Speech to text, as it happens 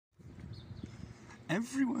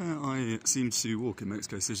Everywhere I seem to walk in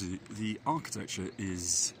Mexico City, the architecture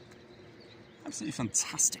is absolutely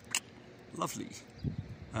fantastic. Lovely.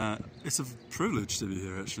 It's a privilege to be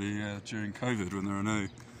here actually during COVID when there are no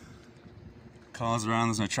cars around,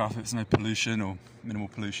 there's no traffic, there's no pollution, or minimal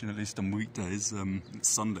pollution at least on weekdays. It's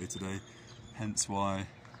Sunday today, hence why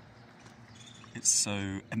it's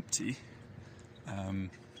so empty.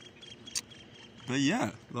 But yeah,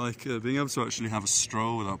 like being able to actually have a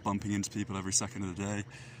stroll without bumping into people every second of the day,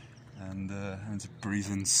 and having to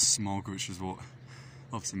breathe in smog, which is what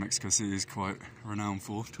obviously Mexico City is quite renowned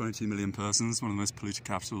for. 22 million persons, one of the most polluted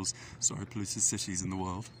polluted cities in the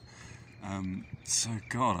world. So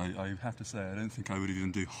God, I have to say, I don't think I would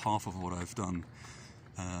even do half of what I've done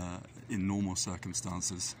in normal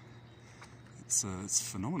circumstances. It's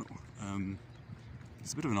phenomenal.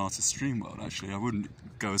 It's a bit of an artist's dream world, actually. I wouldn't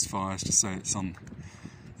go as far as to say it's on,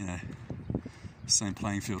 the same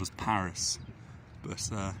playing field as Paris. But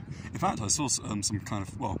in fact, I saw some kind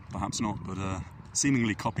of, well, perhaps not, but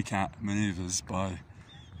seemingly copycat manoeuvres by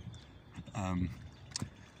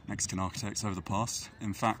Mexican architects over the past.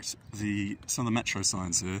 In fact, some of the metro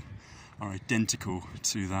signs here are identical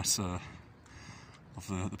to that of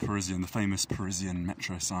the famous Parisian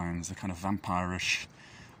metro signs, the kind of vampire-ish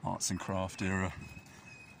arts and craft era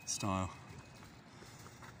style.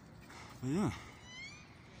 But yeah,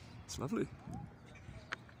 it's lovely.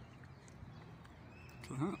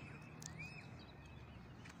 Look at that.